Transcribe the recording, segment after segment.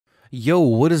Yo,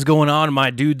 what is going on, my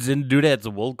dudes and dudettes?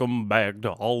 Welcome back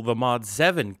to All the Mod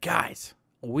 7. Guys,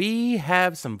 we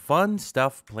have some fun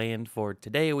stuff planned for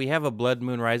today. We have a Blood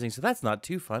Moon Rising, so that's not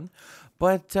too fun.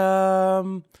 But,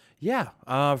 yeah,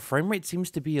 frame rate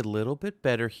seems to be a little bit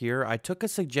better here. I took a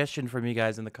suggestion from you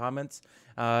guys in the comments,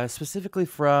 specifically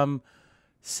from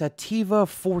Sativa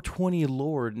 420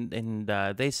 Lord, and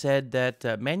they said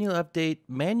that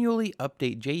manually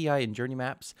update JEI and journey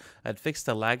maps had fixed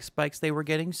the lag spikes they were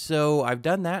getting. So I've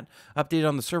done that, updated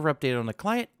on the server, updated on the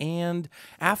client, and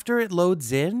after it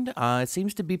loads in, it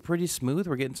seems to be pretty smooth.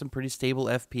 We're getting some pretty stable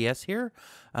FPS here.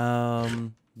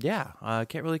 Yeah,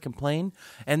 can't really complain.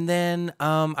 And then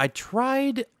I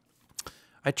tried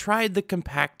the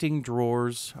compacting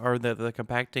drawers, or the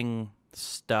compacting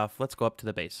stuff. Let's go up to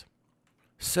the base.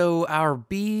 So our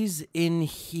bees in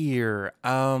here,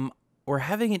 we're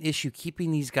having an issue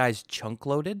keeping these guys chunk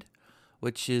loaded,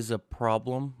 which is a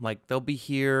problem. Like, they'll be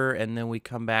here and then we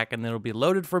come back and then it'll be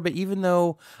loaded for a bit, even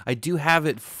though I do have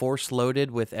it force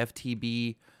loaded with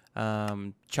FTB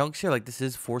chunks here. Like, this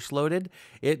is force loaded.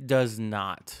 It does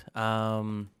not.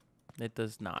 It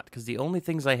does not, because the only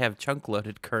things I have chunk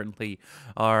loaded currently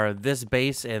are this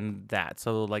base and that.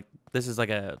 So, like, this is like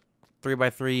a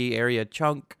 3x3 area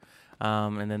chunk.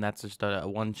 And then that's just a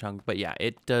one chunk. But yeah,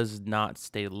 it does not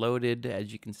stay loaded.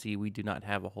 As you can see, we do not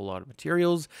have a whole lot of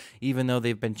materials, even though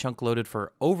they've been chunk loaded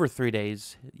for over 3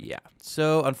 days. Yeah.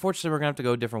 So unfortunately, we're going to have to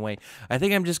go a different way. I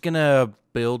think I'm just going to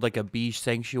build like a bee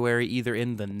sanctuary either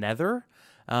in the nether,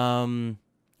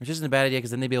 which isn't a bad idea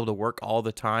because then they'd be able to work all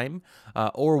the time,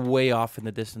 or way off in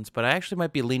the distance. But I actually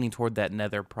might be leaning toward that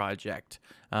nether project,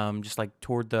 just like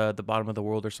toward the bottom of the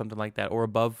world or something like that, or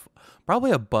above,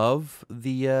 probably above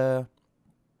the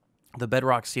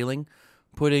bedrock ceiling,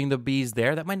 putting the bees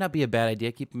there. That might not be a bad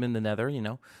idea. Keep them in the nether, you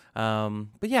know.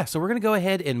 But yeah, so we're going to go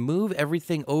ahead and move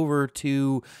everything over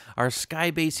to our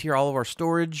sky base here, all of our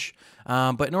storage.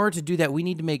 But in order to do that, we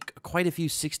need to make quite a few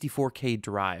 64K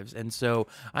drives. And so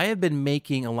I have been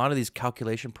making a lot of these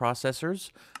calculation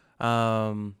processors.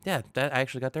 Yeah, that I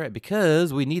actually got that right,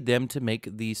 because we need them to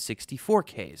make these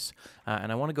 64Ks.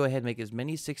 And I want to go ahead and make as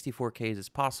many 64Ks as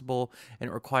possible. And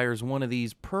it requires one of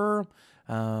these per.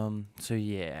 So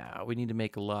yeah, we need to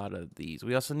make a lot of these.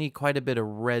 We also need quite a bit of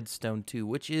redstone too,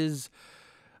 which is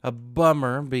a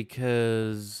bummer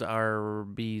because our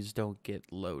bees don't get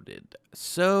loaded.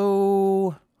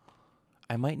 So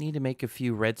I might need to make a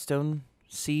few redstone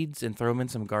seeds and throw them in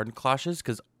some garden cloches,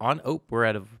 because we're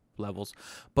out of levels.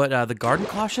 But the garden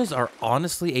cloches are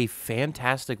honestly a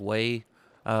fantastic way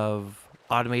of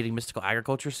automating mystical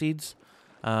agriculture seeds.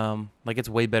 Like, it's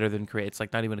way better than create. It's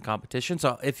like not even a competition.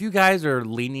 So if you guys are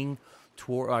leaning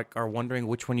toward, like, are wondering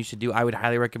which one you should do, I would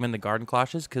highly recommend the garden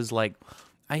cloches, because like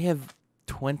I have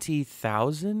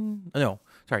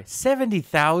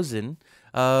 70,000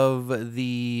 of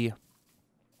the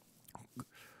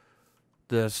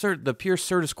pure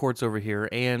Certus quartz over here,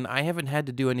 and I haven't had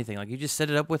to do anything. Like, you just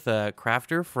set it up with a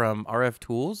crafter from RF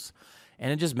Tools,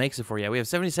 and it just makes it for you. We have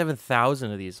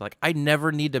 77,000 of these. Like, I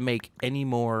never need to make any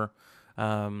more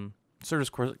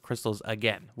Certus crystals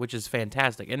again, which is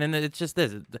fantastic. And then it's just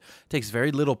this. It takes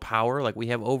very little power. Like, we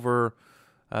have over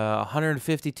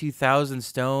 152,000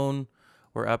 stone.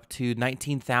 We're up to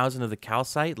 19,000 of the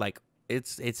calcite. Like,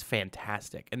 it's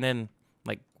fantastic. And then,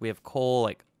 like, we have coal.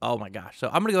 Like, oh my gosh. So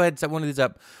I'm going to go ahead and set one of these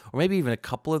up, or maybe even a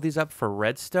couple of these up for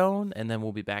redstone, and then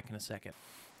we'll be back in a second.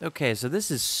 Okay, so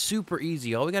this is super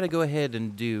easy. All we got to go ahead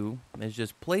and do is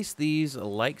just place these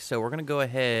like so. We're going to go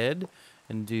ahead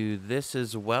and do this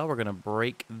as well. We're going to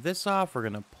break this off. We're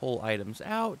going to pull items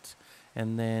out,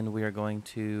 and then we are going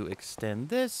to extend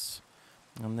this,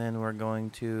 and then we're going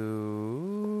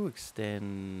to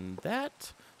extend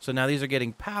that. So now these are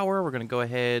getting power. We're going to go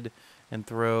ahead and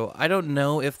throw. I don't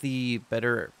know if the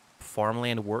better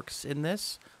farmland works in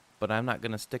this, but I'm not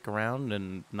going to stick around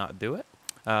and not do it.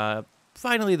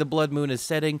 Finally, the blood moon is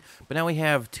setting, but now we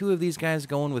have 2 of these guys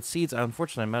going with seeds.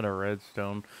 Unfortunately, I'm out of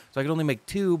redstone, so I can only make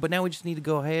 2, but now we just need to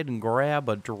go ahead and grab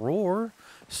a drawer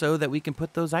so that we can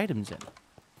put those items in.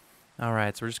 All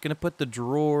right, so we're just going to put the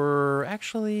drawer.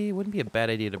 Actually, it wouldn't be a bad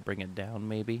idea to bring it down,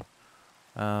 maybe.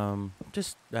 Well,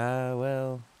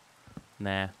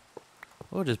 nah.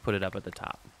 We'll just put it up at the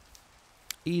top.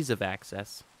 Ease of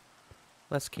access.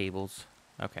 Less cables.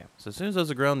 Okay, so as soon as those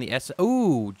are grown,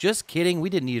 ooh, just kidding. We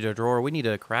didn't need a drawer. We need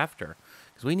a crafter.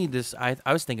 Because we need this. I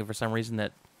was thinking for some reason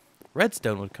that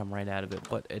redstone would come right out of it,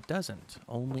 but it doesn't.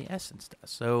 Only essence does.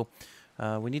 So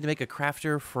we need to make a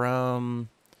crafter from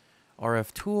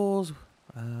RF Tools.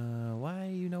 Why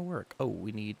you no work? Oh,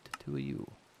 we need 2 of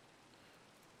you.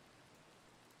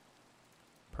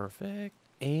 Perfect.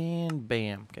 And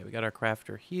bam. Okay, we got our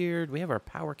crafter here. Do we have our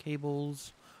power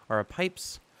cables or our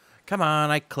pipes? Come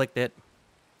on, I clicked it. I'm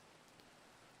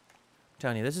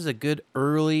telling you, this is a good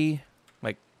early,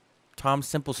 like, Tom's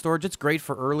Simple Storage. It's great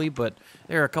for early, but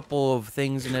there are a couple of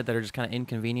things in it that are just kind of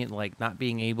inconvenient, like not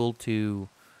being able to,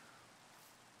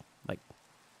 like,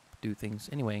 do things.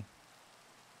 Anyway,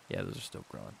 yeah, those are still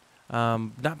growing.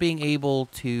 Not being able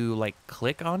to, like,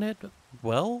 click on it,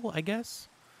 well, I guess.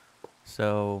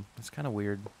 So, it's kind of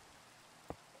weird.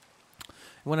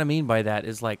 What I mean by that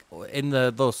is, like, in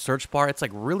the little search bar, it's,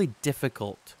 like, really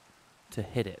difficult to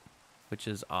hit it, which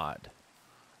is odd.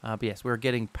 But yes, we're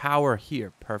getting power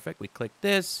here. Perfect. We click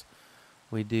this.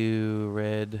 We do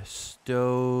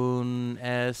redstone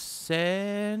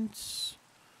essence.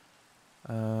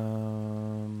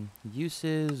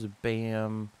 Uses,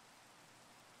 bam,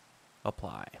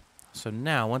 apply. So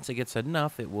now, once it gets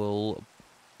enough, it will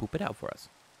boop it out for us.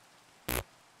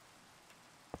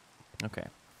 Okay.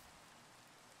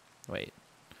 Wait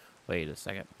a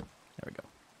second. There we go.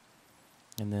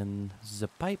 And then the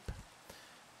pipe.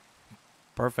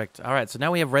 Perfect. All right, so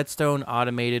now we have redstone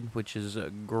automated, which is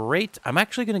great. I'm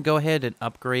actually going to go ahead and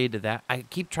upgrade that. I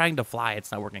keep trying to fly.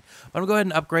 It's not working. But I'm going to go ahead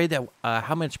and upgrade that,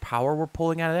 how much power we're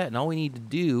pulling out of that. And all we need to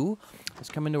do is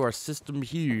come into our system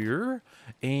here,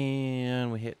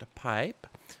 and we hit the pipe.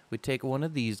 We take one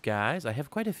of these guys. I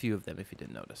have quite a few of them, if you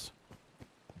didn't notice.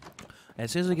 And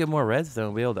as soon as we get more redstone,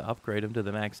 we'll be able to upgrade them to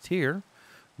the max tier.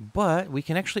 But we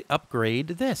can actually upgrade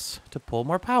this to pull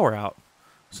more power out.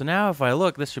 So now if I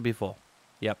look, this should be full.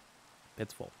 Yep,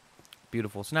 it's full.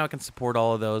 Beautiful. So now I can support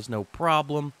all of those, no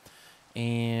problem.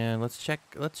 And let's check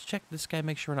this guy,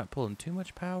 make sure we're not pulling too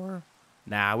much power.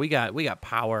 Nah, we got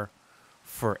power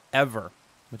forever,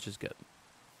 which is good.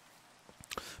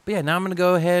 But yeah, now I'm gonna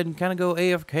go ahead and kind of go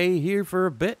AFK here for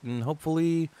a bit, and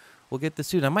hopefully we'll get this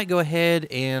soon. I might go ahead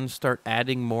and start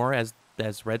adding more as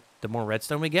the more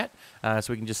redstone we get, so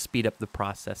we can just speed up the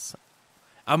process.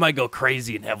 I might go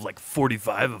crazy and have like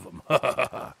 45 of them.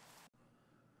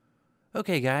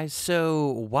 Okay, guys, so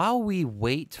while we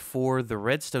wait for the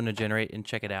redstone to generate, and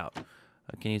check it out.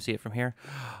 Can you see it from here?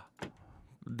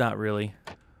 Not really.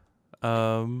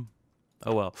 Oh,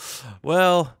 well.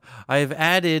 Well, I've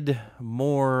added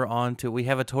more onto it. We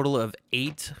have a total of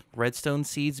 8 redstone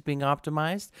seeds being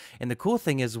optimized. And the cool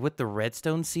thing is with the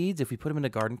redstone seeds, if we put them in a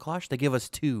garden cloche, they give us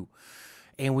 2.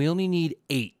 And we only need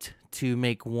 8 to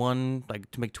make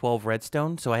 12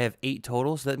 redstone. So I have 8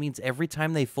 total. So that means every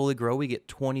time they fully grow, we get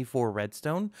 24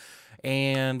 redstone.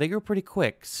 And they grow pretty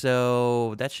quick.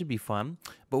 So that should be fun.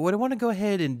 But what I want to go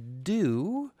ahead and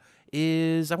do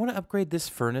is I want to upgrade this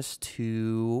furnace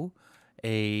to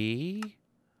a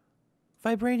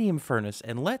vibranium furnace.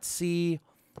 And let's see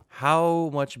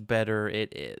how much better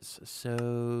it is.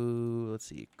 So let's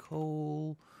see,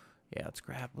 coal. Yeah, let's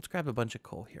grab a bunch of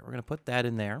coal here. We're going to put that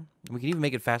in there. We can even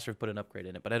make it faster if we put an upgrade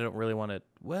in it, but I don't really want to.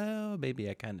 Well, maybe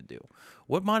I kind of do.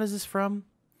 What mod is this from?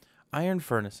 Iron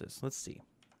furnaces. Let's see.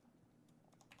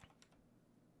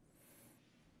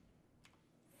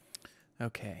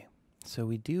 Okay, so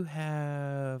we do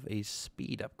have a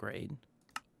speed upgrade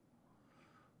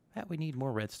that we need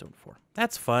more redstone for.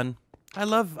 That's fun. I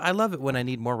love it when I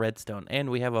need more redstone, and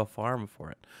we have a farm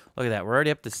for it. Look at that. We're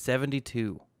already up to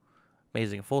 72.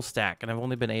 Amazing, full stack, and I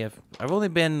only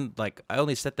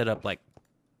set that up like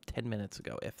 10 minutes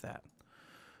ago, if that.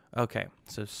 Okay,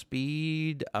 so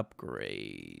speed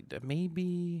upgrade.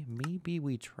 Maybe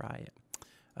we try it.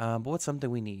 But what's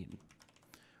something we need?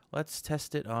 Let's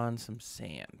test it on some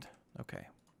sand. Okay.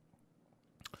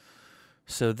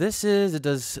 So it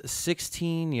does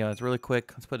 16. Yeah, it's really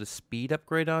quick. Let's put a speed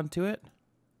upgrade onto it.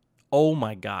 Oh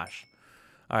my gosh.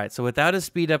 All right, so without a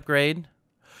speed upgrade,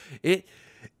 it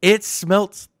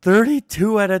smelts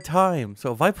 32 at a time.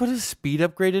 So if I put a speed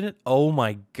upgrade in it, oh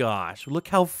my gosh. Look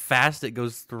how fast it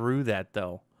goes through that,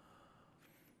 though.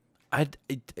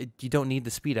 You don't need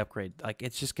the speed upgrade. Like,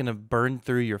 it's just going to burn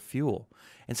through your fuel.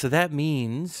 And so that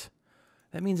means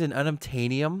an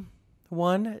unobtainium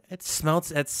one, it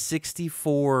smelts at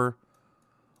 64.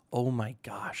 Oh my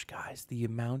gosh, guys. The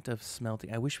amount of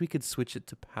smelting. I wish we could switch it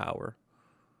to power.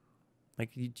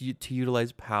 Like, to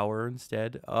utilize power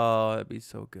instead. Oh, that'd be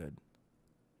so good.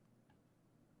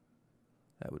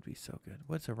 That would be so good.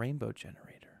 What's a rainbow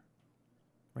generator?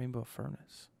 Rainbow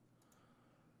furnace.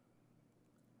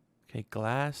 Okay,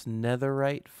 glass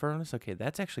netherite furnace. Okay,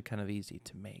 that's actually kind of easy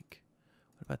to make.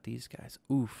 What about these guys?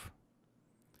 Oof.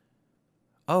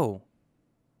 Oh.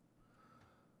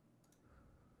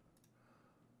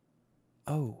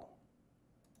 Oh.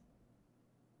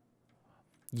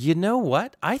 You know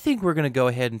what? I think we're going to go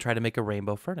ahead and try to make a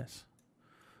rainbow furnace.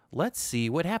 let's see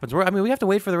what happens. I mean, we have to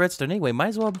wait for the redstone anyway. Might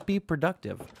as well be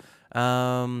productive.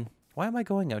 Why am I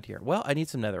going out here? Well, I need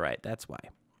some netherite. That's why.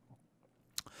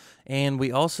 And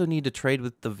we also need to trade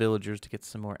with the villagers to get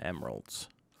some more emeralds.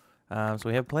 So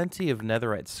we have plenty of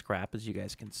netherite scrap, as you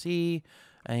guys can see.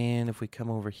 And if we come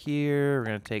over here, we're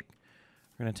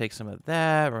gonna take some of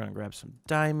that. We're gonna grab some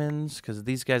diamonds because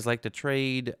these guys like to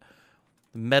trade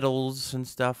metals and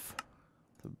stuff.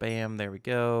 Bam, there we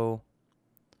go.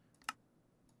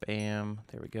 Bam,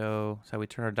 there we go. So we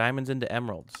turn our diamonds into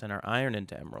emeralds and our iron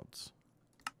into emeralds.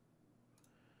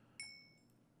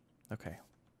 Okay.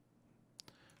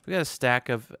 We got a stack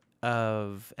of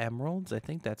emeralds. I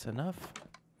think that's enough.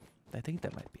 I think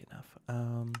that might be enough.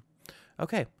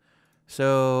 Okay.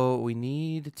 So we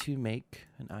need to make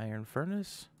an iron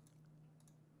furnace.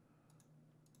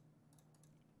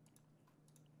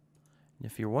 And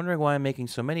if you're wondering why I'm making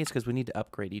so many, it's because we need to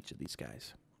upgrade each of these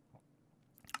guys.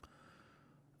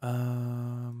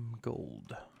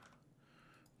 Gold.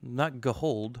 Not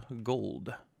gold,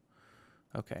 gold.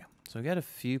 Okay, so we got a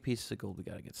few pieces of gold we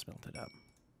got to get smelted up.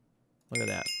 Look at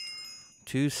that.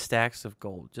 2 stacks of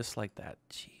gold, just like that.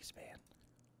 Jeez, man.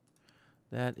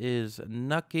 That is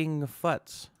knucking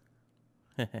futs.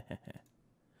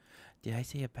 Did I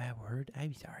say a bad word?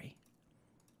 I'm sorry.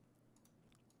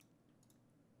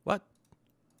 What?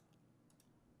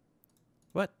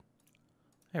 What?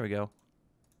 There we go.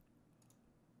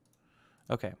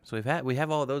 Okay, so we have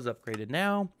all of those upgraded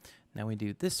now. Now we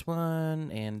do this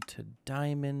one and to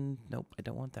diamond. Nope, I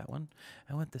don't want that one.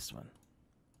 I want this one.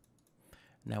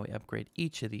 Now we upgrade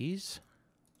each of these.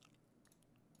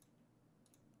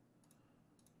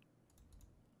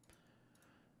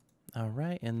 All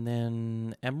right, and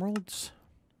then emeralds.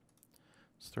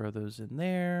 Let's throw those in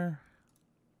there.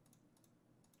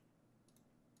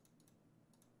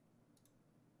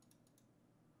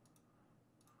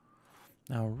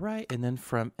 All right, and then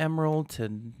from emerald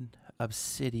to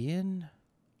obsidian.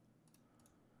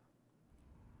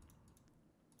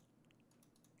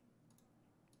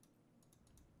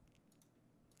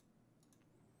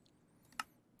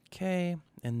 Okay,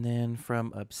 and then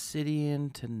from obsidian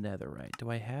to netherite. Do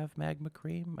I have magma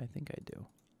cream? I think I do.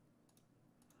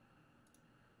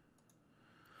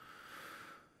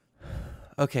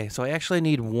 Okay, so I actually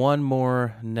need one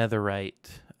more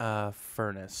netherite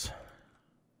furnace.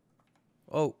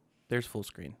 Oh, there's full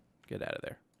screen. Get out of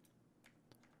there.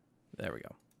 There we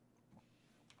go.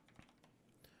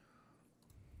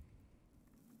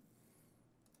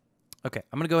 Okay,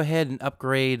 I'm going to go ahead and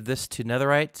upgrade this to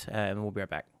netherite, and we'll be right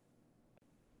back.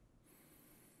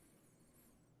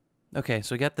 Okay,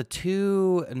 so we got the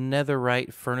 2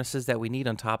 netherite furnaces that we need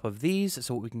on top of these,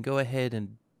 so we can go ahead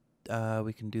and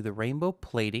we can do the rainbow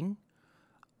plating.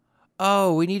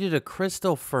 Oh, we needed a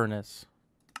crystal furnace.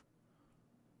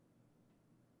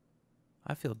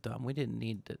 I feel dumb. We didn't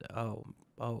need to. Oh,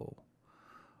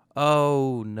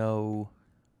 no.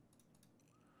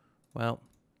 Well,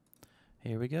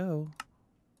 here we go.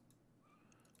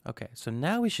 Okay, so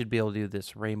now we should be able to do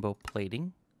this rainbow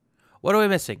plating. What are we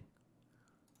missing?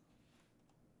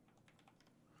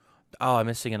 Oh, I'm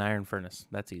missing an iron furnace.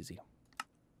 That's easy.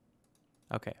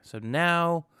 Okay, so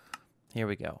now, here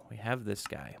we go. We have this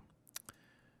guy.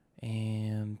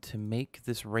 And to make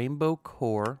this rainbow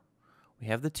core, we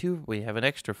have we have an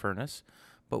extra furnace,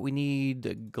 but we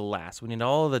need glass. We need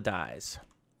all the dyes.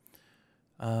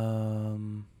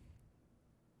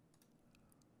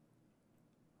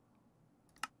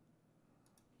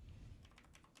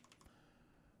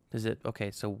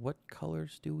 Okay, so what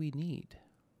colors do we need?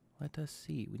 Let us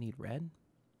see. We need red.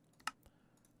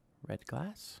 Red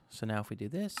glass. So now if we do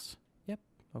this, yep,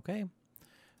 okay.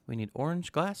 We need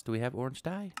orange glass. Do we have orange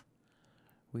dye?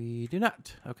 We do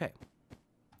not. Okay.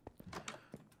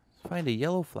 Let's find a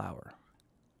yellow flower.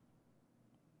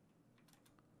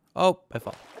 Oh, I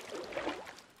fell.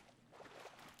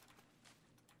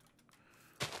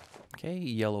 Okay,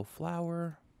 yellow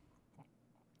flower.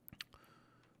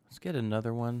 Let's get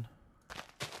another one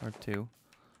or 2.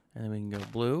 And then we can go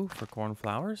blue for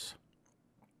cornflowers.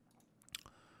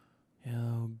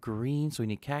 Green, so we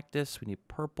need cactus. We need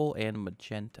purple and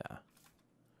magenta.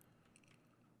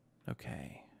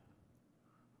 Okay.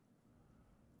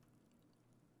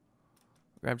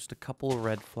 Grab just a couple of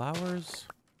red flowers.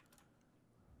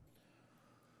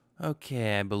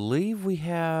 Okay, I believe we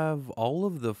have all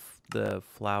of the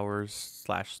flowers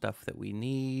 / stuff that we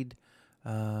need.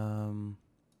 Can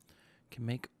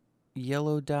make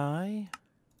yellow dye.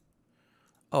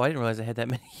 Oh, I didn't realize I had that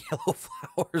many yellow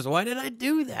flowers. Why did I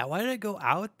do that? Why did I go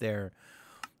out there?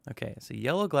 Okay, so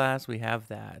yellow glass, we have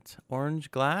that.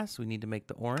 Orange glass, we need to make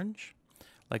the orange,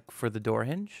 like for the door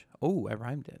hinge. Oh, I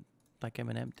rhymed it. like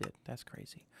Eminem did. That's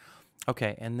crazy.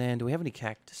 Okay, and then do we have any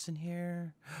cactus in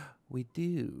here? We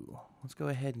do. Let's go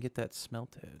ahead and get that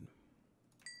smelted.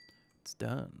 It's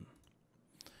done.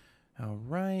 All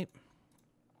right.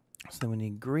 So then we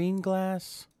need green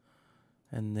glass,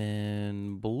 and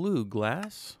then blue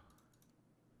glass,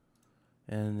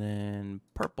 and then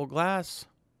purple glass,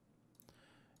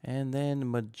 and then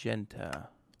magenta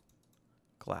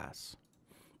glass.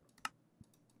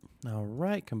 All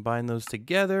right, combine those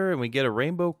together, and we get a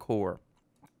rainbow core.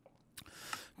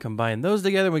 Combine those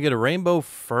together, and we get a rainbow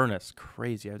furnace.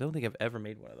 Crazy. I don't think I've ever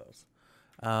made one of those.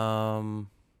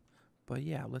 But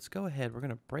yeah, let's go ahead. We're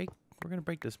gonna break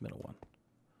this middle one.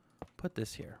 Put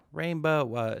this here.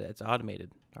 Rainbow. It's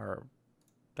automated. Or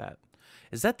that.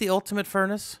 Is that the ultimate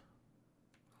furnace?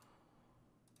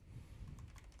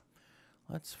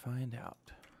 Let's find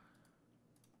out.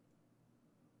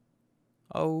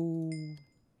 Oh.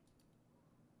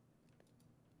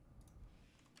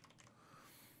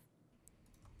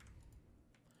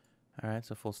 All right,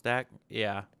 so full stack.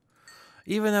 Yeah.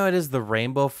 Even though it is the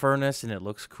rainbow furnace and it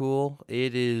looks cool,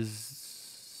 it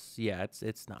is, yeah,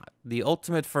 it's not. The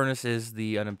ultimate furnace is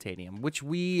the unobtainium, which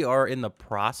we are in the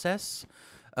process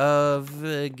of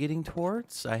getting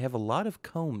towards. I have a lot of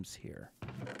combs here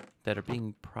that are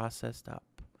being processed up.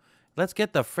 Let's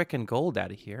get the frickin' gold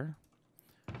out of here.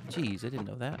 Jeez, I didn't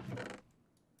know that.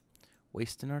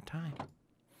 Wasting our time.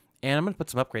 And I'm going to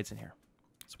put some upgrades in here,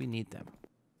 because we need them.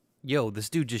 Yo, this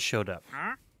dude just showed up.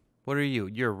 Huh? What are you?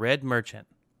 You're a red merchant.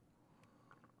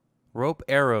 Rope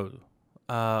arrow.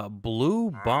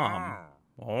 Blue bomb.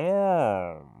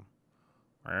 Oh.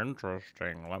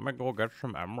 Interesting. Let me go get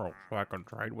some emeralds so I can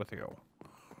trade with you.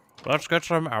 Let's get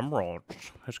some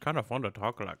emeralds. It's kind of fun to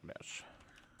talk like this.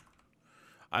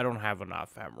 I don't have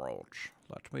enough emeralds.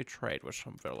 Let me trade with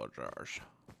some villagers.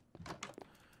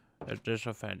 Does this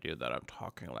offend you that I'm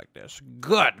talking like this?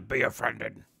 Good, be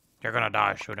offended. You're gonna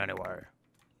die soon anyway.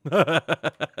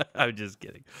 I'm just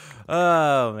kidding.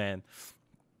 Oh, man.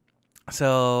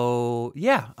 So,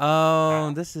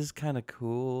 yeah. This is kind of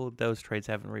cool. Those trades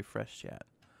haven't refreshed yet.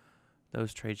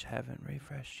 Those trades haven't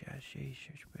refreshed yet.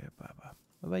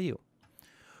 What about you?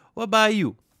 What about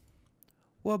you?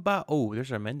 What about... Oh,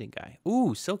 there's our mending guy.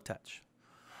 Ooh, silk touch.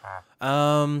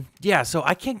 Yeah, so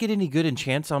I can't get any good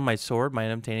enchants on my sword, my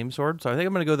unobtainium sword. So I think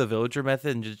I'm going to go the villager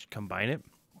method and just combine it.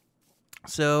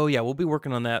 So, yeah, we'll be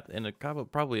working on that in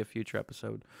probably a future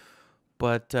episode.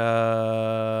 But,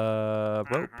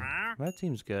 rope, that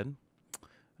seems good.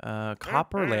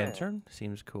 Copper lantern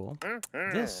seems cool.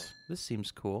 This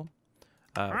seems cool.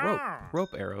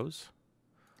 Rope arrows.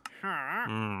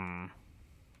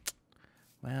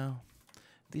 Well,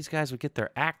 these guys would get their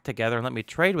act together and let me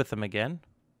trade with them again.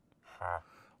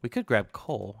 We could grab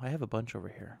coal. I have a bunch over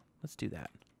here. Let's do that.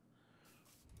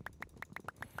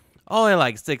 Only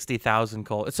like 60,000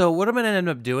 coal. So what I'm going to end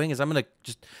up doing is I'm going to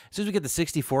just, as soon as we get the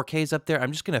 64Ks up there,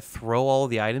 I'm just going to throw all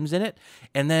the items in it.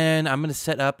 And then I'm going to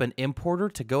set up an importer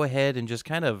to go ahead and just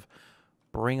kind of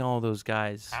bring all those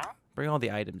guys, bring all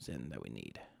the items in that we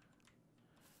need.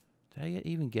 Did I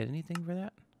even get anything for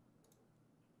that?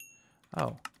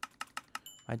 Oh,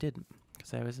 I didn't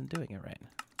because I wasn't doing it right.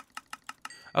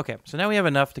 Okay, so now we have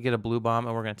enough to get a blue bomb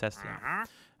and we're going to test it out.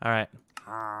 All right.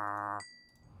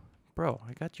 Bro,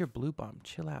 I got your blue bomb.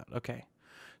 Chill out. Okay.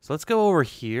 So let's go over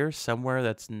here somewhere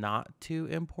that's not too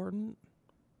important.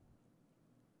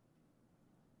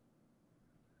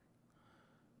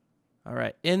 All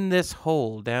right. In this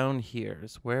hole down here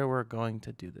is where we're going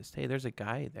to do this. Hey, there's a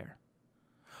guy there.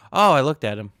 Oh, I looked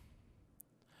at him.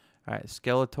 All right.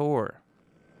 Skeletor.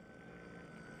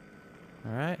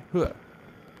 All right.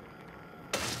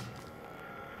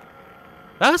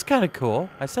 That was kind of cool.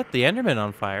 I set the Enderman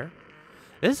on fire.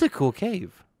 This is a cool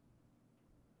cave.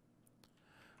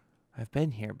 I've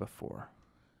been here before.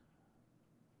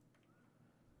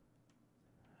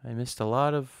 I missed a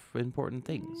lot of important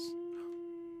things.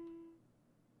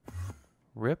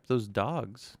 Rip those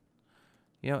dogs.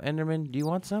 You know, Enderman, do you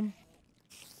want some?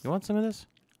 You want some of this?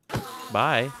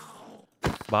 Bye.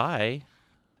 Bye.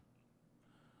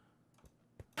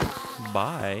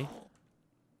 Bye.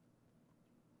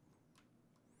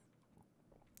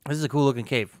 This is a cool looking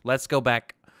cave. Let's go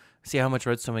back, see how much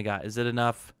redstone we got. Is it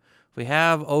enough? If we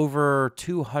have over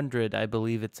 200, I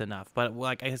believe it's enough. But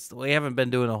like we haven't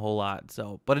been doing a whole lot.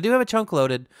 So, but I do have a chunk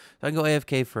loaded, so I can go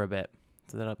AFK for a bit.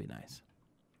 So that'll be nice.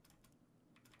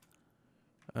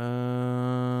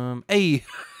 Hey,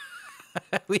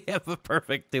 we have a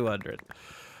perfect 200.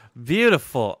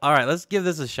 Beautiful. All right, let's give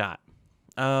this a shot.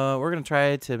 We're gonna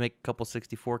try to make a couple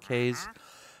 64Ks.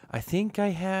 I think I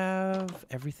have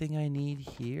everything I need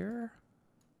here.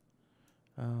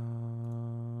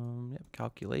 Yep,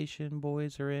 calculation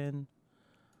boys are in.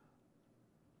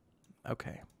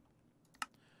 Okay.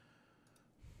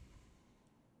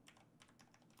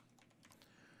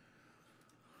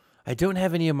 I don't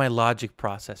have any of my logic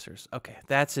processors. Okay,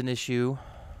 that's an issue.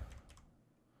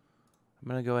 I'm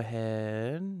going to go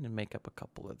ahead and make up a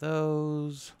couple of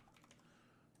those.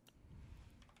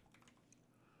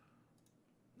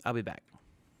 I'll be back.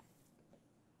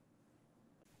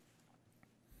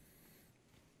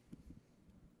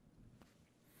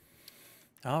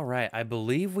 All right, I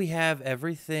believe we have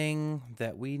everything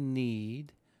that we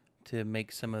need to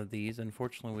make some of these.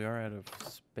 Unfortunately, we are out of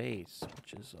space,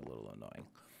 which is a little annoying.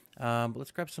 But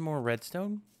let's grab some more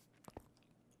redstone.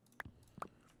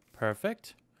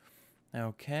 Perfect.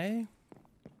 Okay.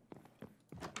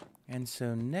 And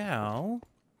so now,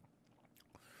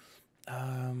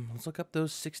 let's look up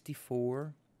those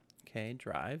 64,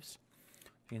 drives.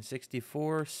 And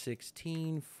 64,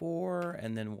 16, 4,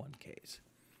 and then 1Ks.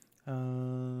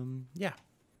 Yeah.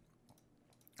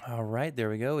 All right, there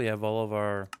we go. We have all of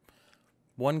our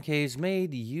 1Ks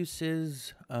made,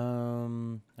 uses.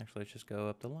 Actually, let's just go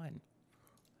up the line.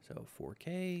 So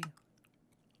 4K.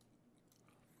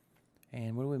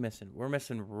 And what are we missing? We're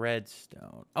missing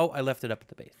redstone. Oh, I left it up at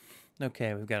the base.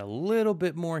 Okay, we've got a little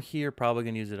bit more here. Probably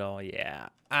gonna use it all. Yeah.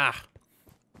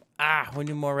 We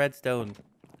need more redstone.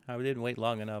 I didn't wait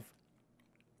long enough.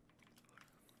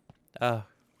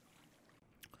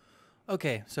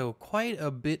 Okay, so quite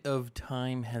a bit of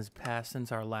time has passed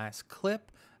since our last clip.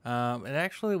 And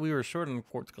actually, we were short on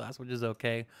quartz glass, which is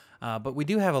okay. But we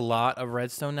do have a lot of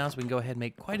redstone now, so we can go ahead and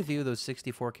make quite a few of those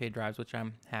 64K drives, which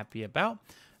I'm happy about.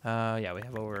 Yeah, we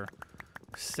have over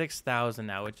 6,000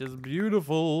 now, which is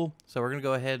beautiful. So we're going to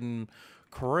go ahead and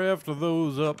craft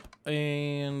those up,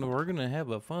 and we're going to have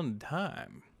a fun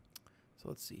time. So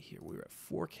let's see here. We're at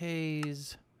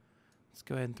 4Ks. Let's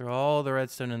go ahead and throw all the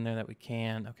redstone in there that we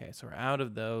can. Okay, so we're out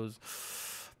of those.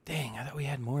 Dang, I thought we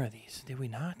had more of these. Did we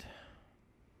not?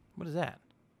 What is that?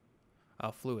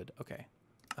 Oh, fluid. Okay.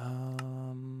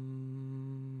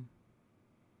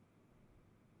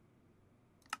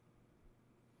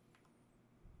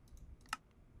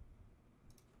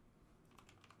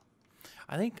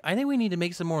 I think we need to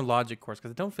make some more logic cores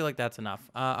because I don't feel like that's enough.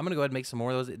 I'm gonna go ahead and make some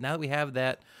more of those. Now that we have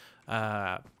that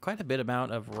quite a bit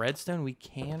amount of redstone, we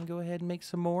can go ahead and make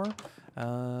some more.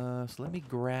 So let me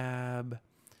grab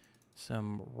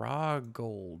some raw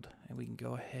gold and we can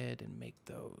go ahead and make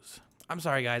those. I'm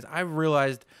sorry guys, I've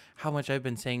realized how much I've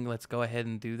been saying let's go ahead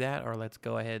and do that, or let's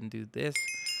go ahead and do this.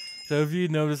 So if you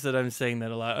notice that I'm saying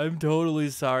that a lot, I'm totally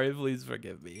sorry. Please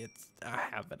forgive me. It's a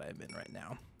habit I'm in right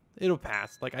now. It'll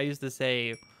pass. Like I used to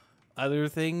say other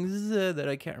things that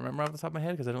I can't remember off the top of my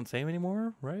head because I don't say them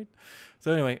anymore, right?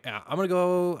 So anyway, yeah, I'm gonna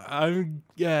go.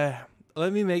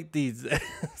 Let me make these.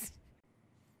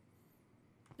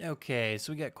 Okay,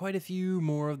 so we got quite a few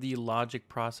more of the logic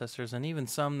processors, and even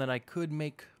some that I could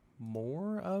make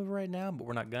more of right now, but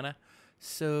we're not gonna.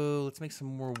 So let's make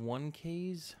some more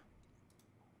 1Ks.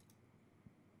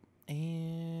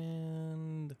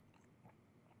 And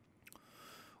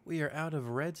we are out of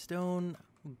redstone.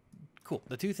 Cool.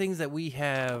 The two things that we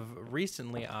have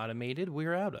recently automated,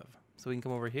 we're out of. So we can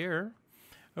come over here,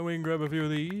 and we can grab a few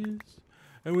of these,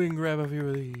 and we can grab a few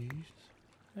of these,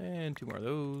 and 2 more of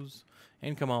those,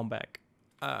 and come on back.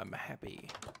 I'm happy.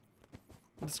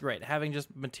 This is great. Having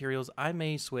just materials, I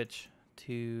may switch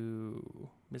to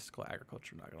mystical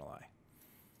agriculture, not gonna lie.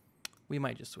 We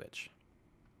might just switch.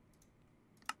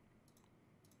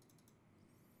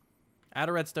 Out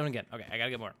of redstone again. Okay, I gotta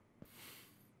get more.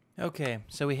 Okay,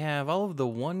 so we have all of the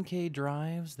 1K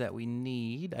drives that we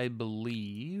need, I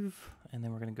believe. And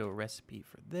then we're gonna go recipe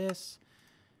for this.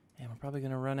 And we're probably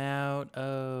gonna run out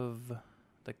of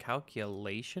the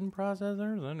calculation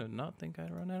processors. I did not think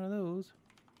I'd run out of those.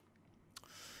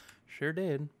 Sure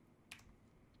did.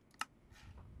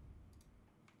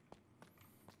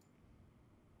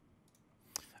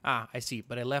 Ah, I see,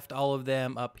 but I left all of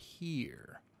them up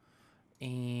here.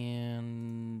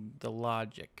 And the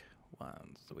logic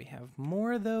ones. So we have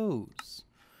more of those,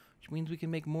 which means we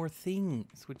can make more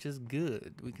things, which is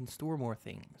good. We can store more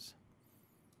things.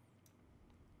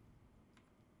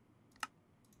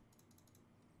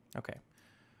 Okay.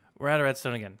 We're out of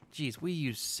redstone again. Jeez, we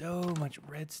use so much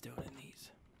redstone in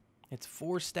these. It's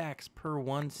 4 stacks per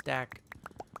 1 stack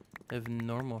of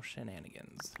normal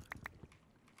shenanigans.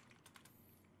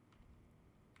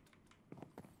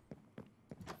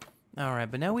 All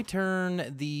right, but now we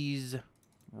turn these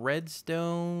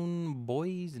redstone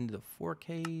boys into the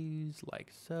 4Ks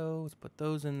like so. Let's put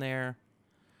those in there.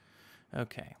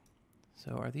 Okay,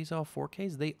 So are these all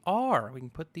 4Ks? They are. We can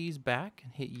put these back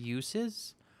and hit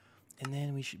uses. And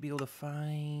then we should be able to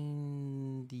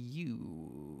find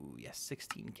you. Yes,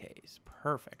 16Ks.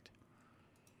 Perfect.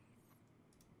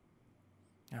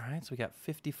 All right, so we got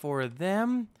 54 of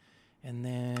them. And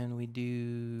then we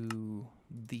do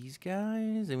these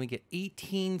guys, and we get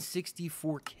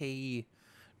 1864K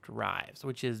drives,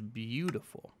 which is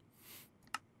beautiful.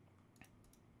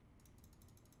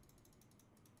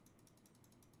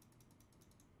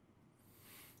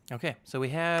 Okay, so we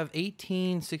have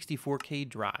 1864K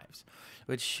drives,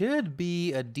 which should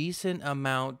be a decent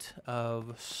amount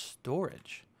of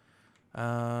storage.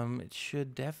 It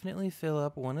should definitely fill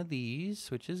up one of these,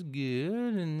 which is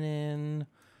good, and then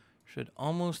should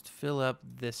almost fill up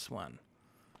this one.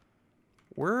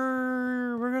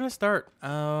 We're gonna start.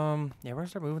 Yeah, we're gonna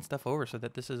start moving stuff over so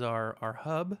that this is our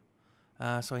hub.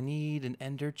 So I need an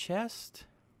ender chest.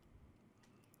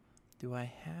 Do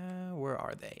I have? Where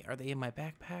are they? Are they in my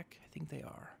backpack? I think they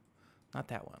are. Not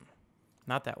that one.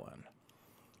 Not that one.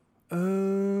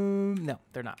 No,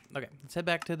 they're not. Okay, let's head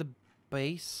back to the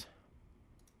base.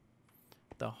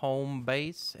 The home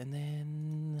base, and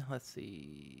then let's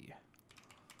see.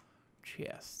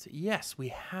 Chest. Yes, we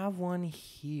have one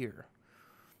here.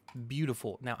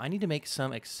 Beautiful. Now I need to make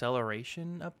some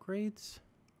acceleration upgrades.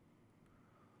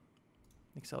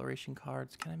 Acceleration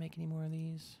cards. Can I make any more of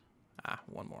these? Ah,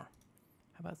 one more.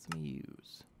 How about some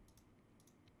U's?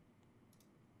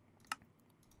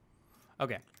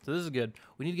 Okay, so this is good.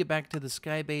 We need to get back to the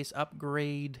sky base,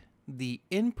 upgrade the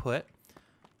input.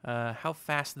 How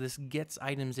fast this gets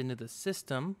items into the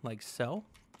system, like so.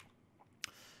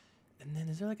 And then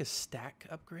is there like a stack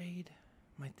upgrade?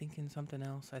 Am I thinking something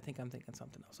else? I think I'm thinking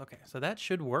something else. Okay, so that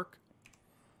should work.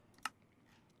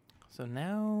 So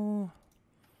now's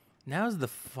the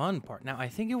fun part. Now I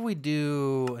think if we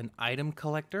do an item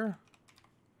collector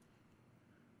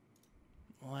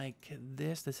like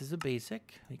this is a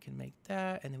basic. We can make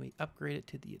that, and then we upgrade it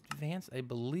to the advanced. I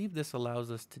believe this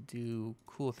allows us to do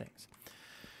cool things.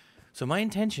 So my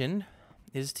intention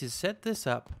is to set this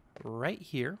up right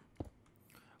here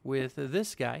with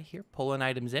this guy here, pulling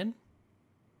items in.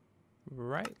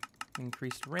 Right,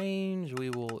 increased range. We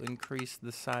will increase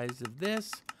the size of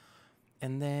this.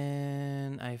 And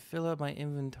then I fill up my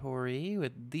inventory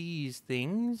with these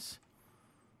things.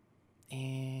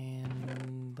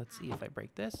 And let's see if I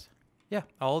break this. Yeah,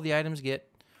 all the items get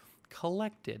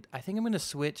collected. I think I'm going to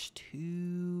switch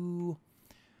to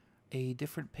a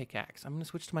different pickaxe. I'm going to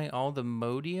switch to my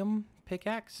all-the-modium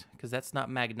pickaxe because that's not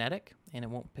magnetic and it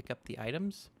won't pick up the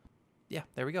items. Yeah,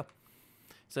 there we go.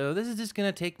 So this is just going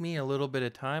to take me a little bit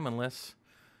of time unless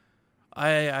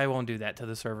I won't do that to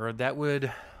the server. That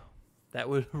would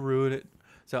ruin it.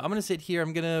 So I'm going to sit here.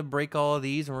 I'm going to break all of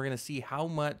these and we're going to see how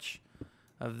much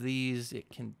of these it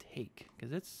can take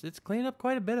because it's cleaned up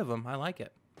quite a bit of them. I like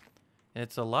it. And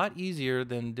it's a lot easier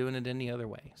than doing it any other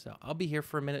way. So I'll be here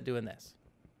for a minute doing this.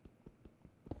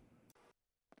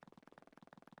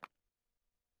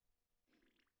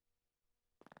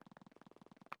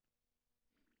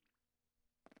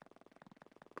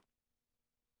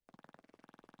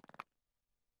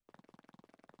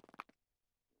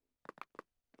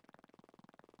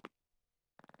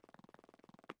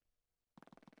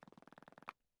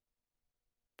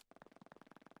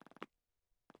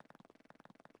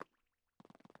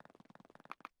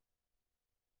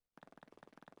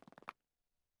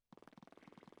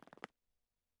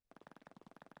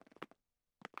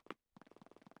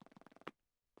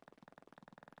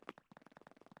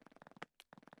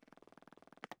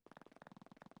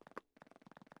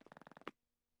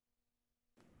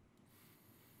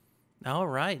 All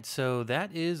right, so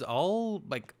that is all,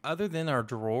 like, other than our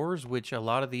drawers, which a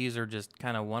lot of these are just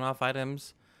kind of one-off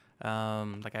items.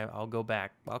 I'll go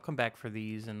back. I'll come back for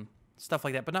these and stuff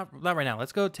like that, but not right now.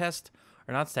 Let's go test,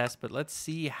 or not test, but let's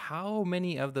see how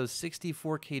many of those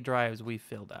 64K drives we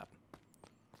filled up.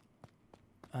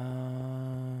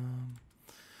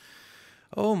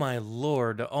 Oh my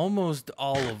lord, almost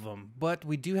all of them. But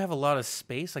we do have a lot of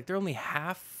space. Like, they're only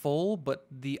half full, but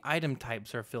the item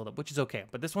types are filled up, which is okay.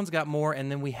 But this one's got more, and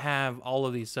then we have all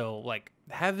of these. So, like,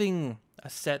 having a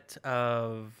set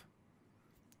of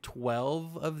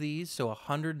 12 of these, so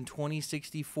 120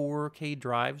 64K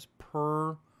drives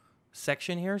per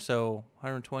section here. So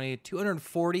 120,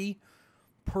 240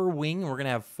 per wing. We're going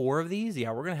to have 4 of these.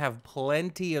 Yeah, we're going to have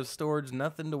plenty of storage,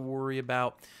 nothing to worry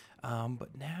about.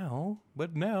 But now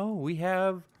we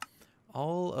have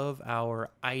all of our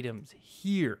items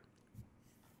here.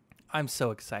 I'm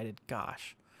so excited.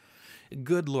 Gosh,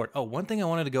 good Lord. Oh, one thing I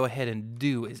wanted to go ahead and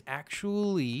do is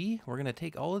actually, we're going to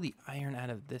take all of the iron out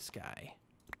of this guy.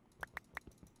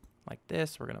 like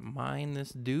this. We're gonna mine this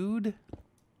dude.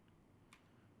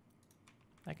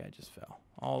 That guy just fell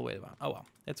all the way to the bottom. Oh well,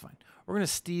 it's fine. We're gonna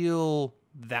steal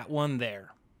that one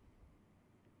there.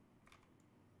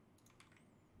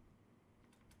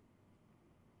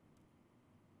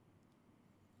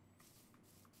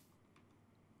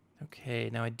 Okay,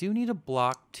 now I do need a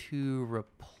block to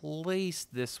replace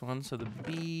this one. So the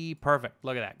B, perfect.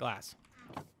 Look at that, glass.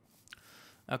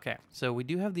 Okay, so we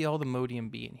do have all the Modium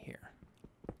B in here.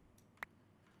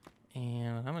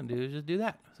 And what I'm going to do is just do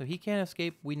that. So he can't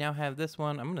escape. We now have this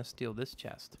one. I'm going to steal this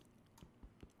chest.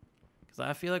 Because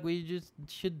I feel like we just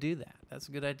should do that. That's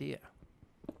a good idea.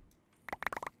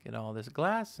 Get all this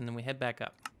glass, and then we head back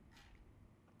up.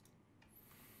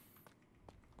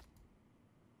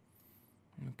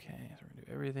 Okay, so we're going to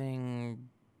do everything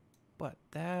but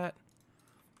that.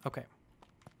 Okay.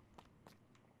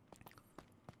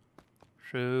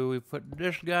 So we put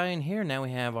this guy in here. Now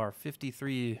we have our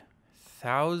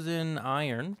 53,000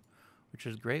 iron, which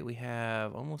is great. We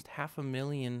have almost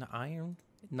 500,000 iron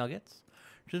nuggets,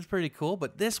 which is pretty cool.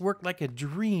 But this worked like a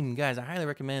dream, guys. I highly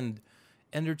recommend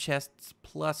Ender Chests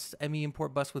plus ME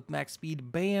import bus with max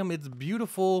speed. Bam, it's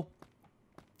beautiful.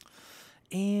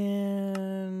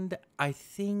 And I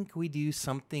think we do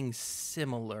something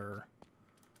similar.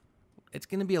 It's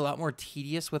going to be a lot more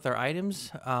tedious with our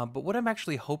items, but what I'm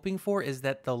actually hoping for is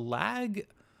that the lag,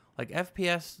 like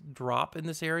FPS drop in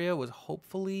this area, was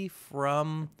hopefully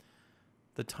from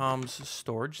the Tom's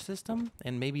storage system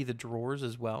and maybe the drawers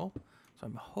as well. So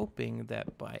I'm hoping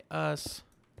that by us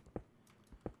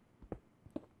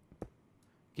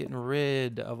getting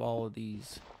rid of all of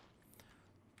these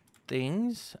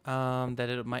things, that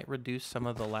it might reduce some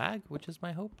of the lag, which is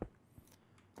my hope.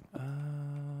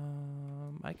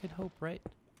 I could hope, right?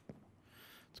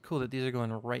 It's cool that these are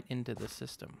going right into the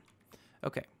system.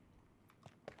 Okay.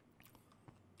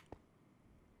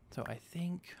 So I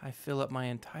think I fill up my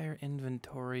entire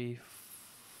inventory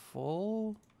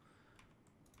full.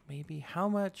 Maybe how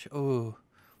much? Oh,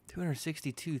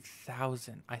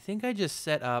 262,000. I think I just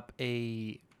set up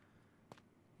a...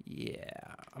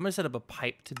 Yeah, I'm going to set up a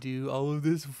pipe to do all of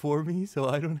this for me so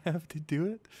I don't have to do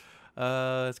it.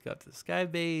 Let's go up to the sky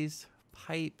base,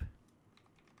 pipe.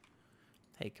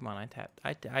 Hey, come on, I tapped.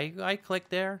 I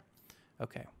clicked there.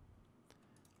 Okay.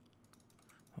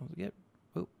 Oh,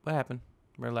 what happened?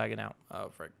 We're lagging out. Oh,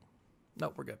 frick.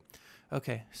 Nope, we're good.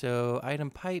 Okay, so item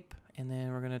pipe, and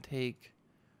then we're going to take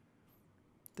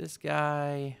this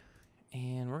guy,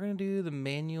 and we're going to do the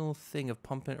manual thing of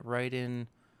pumping it right in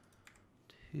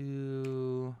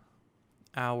to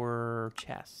our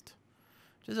chest,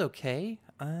 which is okay,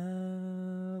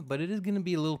 but it is going to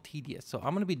be a little tedious. So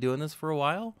I'm going to be doing this for a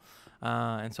while,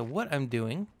 and so what I'm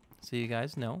doing, so you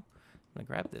guys know, I'm going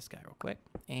to grab this guy real quick,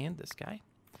 and this guy,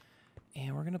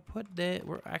 and we're going to put that,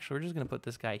 we're just going to put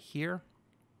this guy here,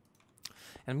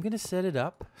 and I'm going to set it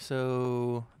up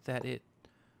so that it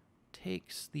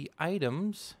takes the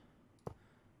items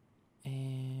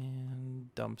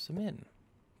and dumps them in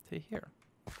to here.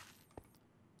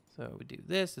 So we do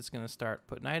this, it's going to start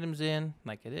putting items in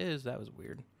like it is. That was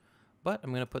weird. But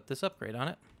I'm going to put this upgrade on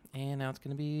it. And now it's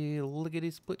going to be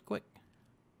lickety split quick.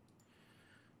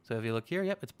 So if you look here,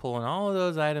 yep, it's pulling all of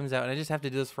those items out. And I just have to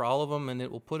do this for all of them, and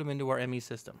it will put them into our ME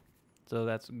system. So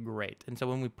that's great. And so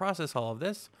when we process all of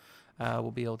this,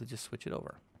 we'll be able to just switch it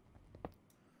over.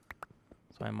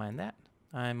 So I mine that.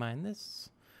 I mine this.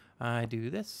 I do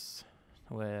this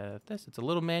with this. It's a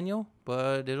little manual,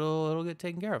 but it'll get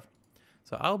taken care of.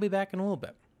 So I'll be back in a little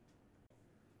bit.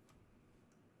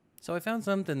 So I found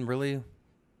something really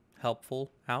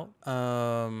helpful out.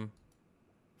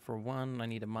 For one, I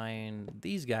need to mine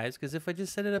these guys, because if I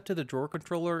just set it up to the drawer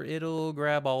controller, it'll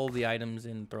grab all the items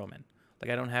and throw them in.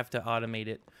 Like, I don't have to automate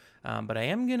it. But I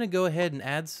am going to go ahead and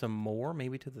add some more,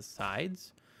 maybe to the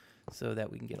sides, so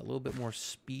that we can get a little bit more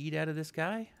speed out of this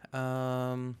guy.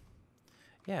 Yeah,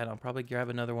 and I'll probably grab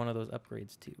another one of those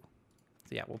upgrades too.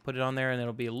 So yeah, we'll put it on there, and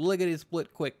it'll be lickety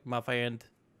split quick, my friend.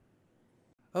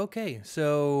 Okay,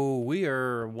 so we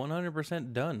are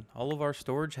 100% done. All of our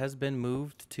storage has been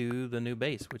moved to the new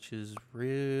base, which is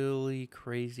really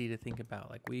crazy to think about.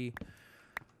 Like, we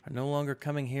are no longer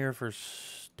coming here for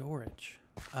storage.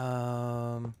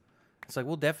 It's like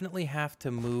we'll definitely have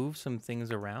to move some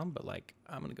things around, but like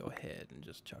I'm gonna go ahead and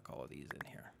just chuck all of these in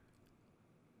here.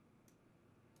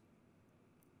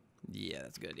 Yeah,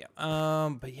 that's good. Yeah.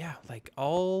 But yeah, like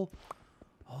all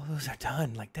those are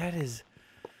done. Like, that is.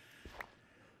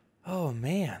 Oh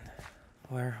man,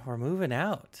 we're moving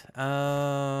out. Yeah,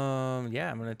 I'm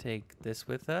gonna take this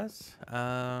with us.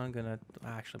 I'm gonna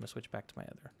switch back to my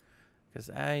other Because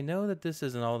I know that this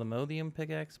is an all-the-modium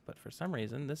pickaxe, but for some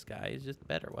reason this guy is just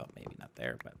better. Well, maybe not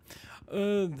there, but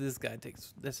this guy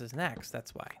takes, this is next,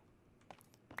 that's why.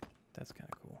 That's kind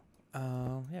of cool.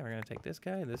 Yeah, we're going to take this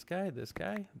guy, this guy, this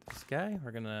guy, this guy.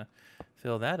 We're going to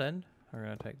fill that in. We're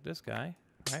going to take this guy.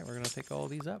 All right, we're going to take all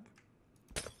these up.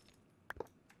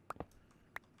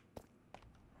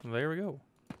 There we go.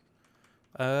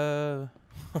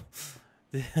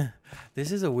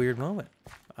 This is a weird moment.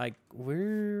 Like,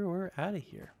 we're out of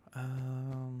here.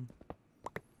 Don't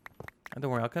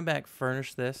worry, I'll come back,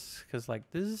 furnish this, because,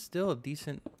 like, this is still a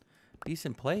decent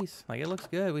place. Like, it looks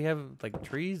good. We have, like,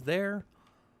 trees there.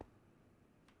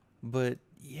 But,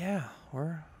 yeah,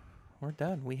 we're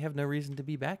done. We have no reason to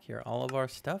be back here. All of our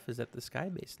stuff is at the sky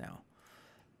base now.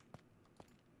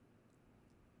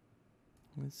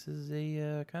 This is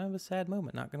a kind of a sad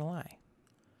moment, not gonna lie.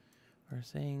 We're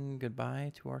saying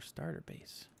goodbye to our starter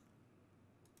base.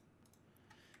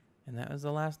 And that was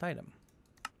the last item.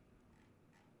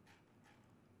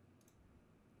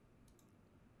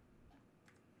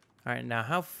 All right, now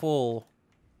how full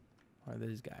are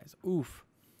these guys? Oof.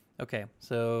 Okay,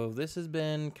 so this has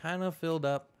been kind of filled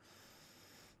up.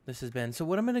 So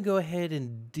what I'm going to go ahead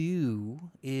and do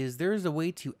is there's a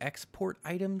way to export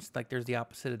items. Like there's the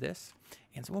opposite of this.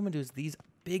 And so what I'm going to do is these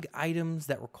big items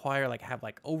that require have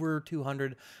over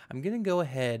 200. I'm going to go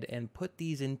ahead and put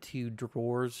these into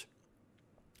drawers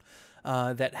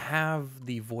that have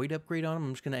the void upgrade on them.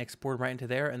 I'm just going to export them right into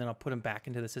there, and then I'll put them back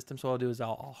into the system. So what I'll do is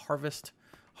I'll harvest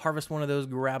one of those,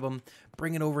 grab them,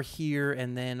 bring it over here,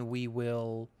 and then we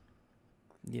will,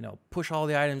 you know, push all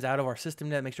the items out of our system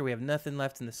to make sure we have nothing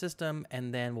left in the system,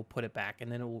 and then we'll put it back,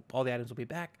 and then all the items will be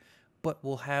back, but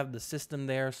we'll have the system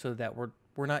there so that we're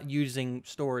not using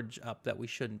storage up that we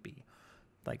shouldn't be.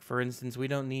 Like, for instance, we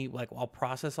don't need, I'll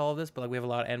process all of this, but we have a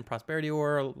lot of end prosperity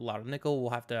ore, a lot of nickel.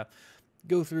 We'll have to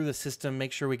go through the system,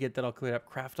 make sure we get that all cleared up,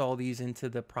 craft all these into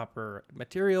the proper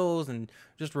materials, and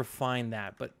just refine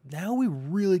that. But now we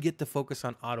really get to focus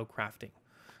on auto crafting,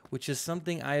 which is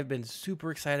something I have been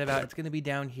super excited about. It's going to be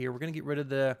down here. We're going to get rid of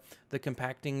the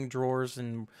compacting drawers,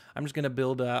 and I'm just going to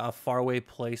build a faraway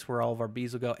place where all of our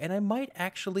bees will go. And I might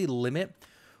actually limit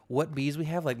what bees we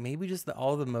have, maybe just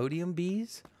all the modium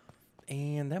bees,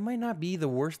 and that might not be the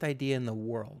worst idea in the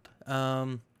world.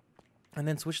 And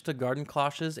then switch to garden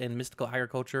cloches and mystical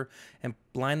agriculture and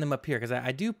line them up here, because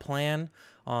I do plan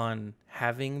on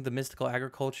having the mystical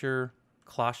agriculture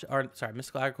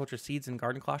mystical agriculture seeds and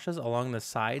garden cloches along the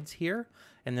sides here,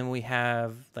 and then we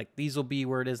have these will be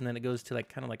where it is, and then it goes to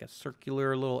kind of a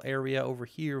circular little area over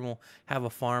here, and we'll have a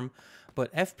farm.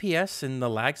 But FPS and the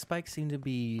lag spikes seem to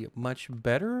be much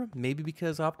better, maybe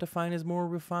because Optifine is more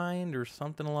refined or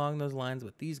something along those lines.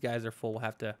 But these guys are full. We'll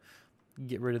have to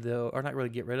get rid of or not really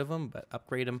get rid of them, but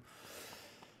upgrade them.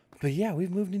 But yeah,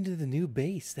 we've moved into the new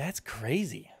base. That's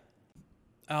crazy.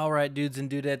 All right, dudes and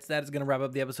dudettes, that is going to wrap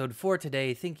up the episode for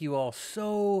today. Thank you all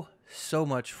so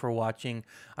much for watching.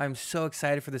 I'm so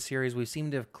excited for the series. We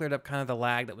seem to have cleared up kind of the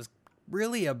lag that was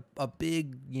really a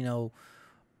big,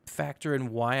 factor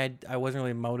in why I wasn't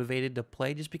really motivated to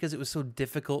play, just because it was so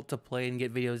difficult to play and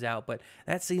get videos out. But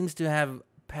that seems to have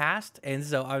passed, and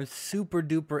so I'm super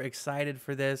duper excited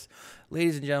for this.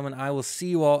 Ladies and gentlemen, I will see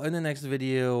you all in the next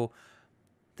video.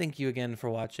 Thank you again for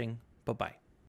watching. Bye-bye.